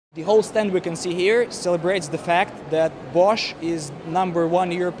The whole stand we can see here celebrates the fact that Bosch is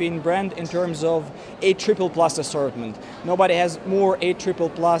 #1 European brand in terms of A++ assortment. Nobody has more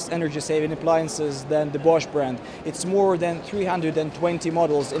A++ energy-saving appliances than the Bosch brand. It's more than 320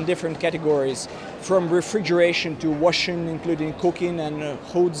 models in different categories, from refrigeration to washing, including cooking and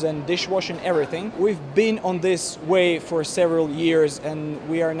hoods and dishwashing, everything. We've been on this way for several years, and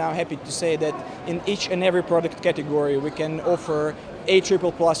we are now happy to say that in each and every product category we can offer A++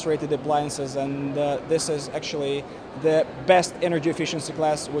 rated appliances, and this is actually the best energy efficiency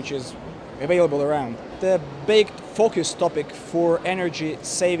class which is available around. The big focus topic for energy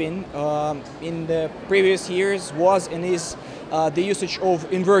saving in the previous years was and is the usage of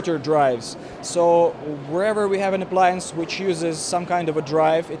inverter drives. So wherever we have an appliance which uses some kind of a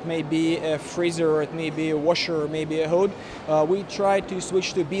drive, it may be a freezer, or it may be a washer, or maybe a hood, we try to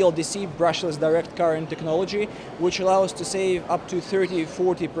switch to BLDC, brushless direct current technology, which allows to save up to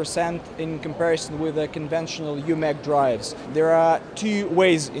 30–40% in comparison with the conventional UMAC drives. There are two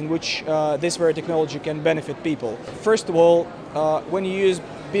ways in which this very technology can benefit people. First of all, when you use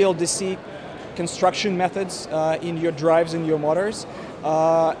BLDC construction methods in your drives and your motors,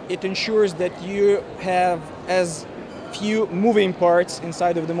 it ensures that you have as few moving parts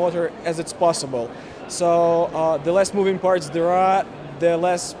inside of the motor as it's possible. So the less moving parts there are, the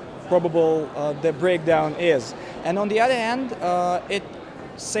less probable the breakdown is. And on the other hand, it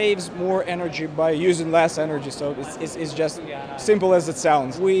saves more energy by using less energy, so it's just simple as it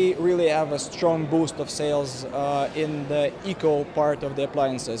sounds. We really have a strong boost of sales in the eco part of the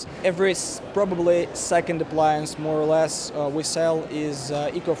appliances. Every probably second appliance, more or less, we sell is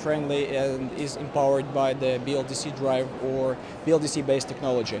eco-friendly and is empowered by the BLDC drive or BLDC-based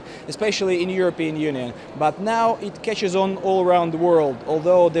technology, especially in European Union. But now it catches on all around the world,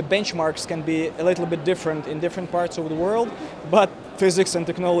 although the benchmarks can be a little bit different in different parts of the world, but physics and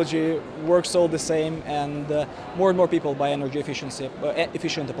technology works all the same, and more and more people buy energy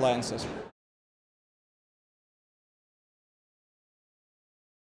efficient appliances.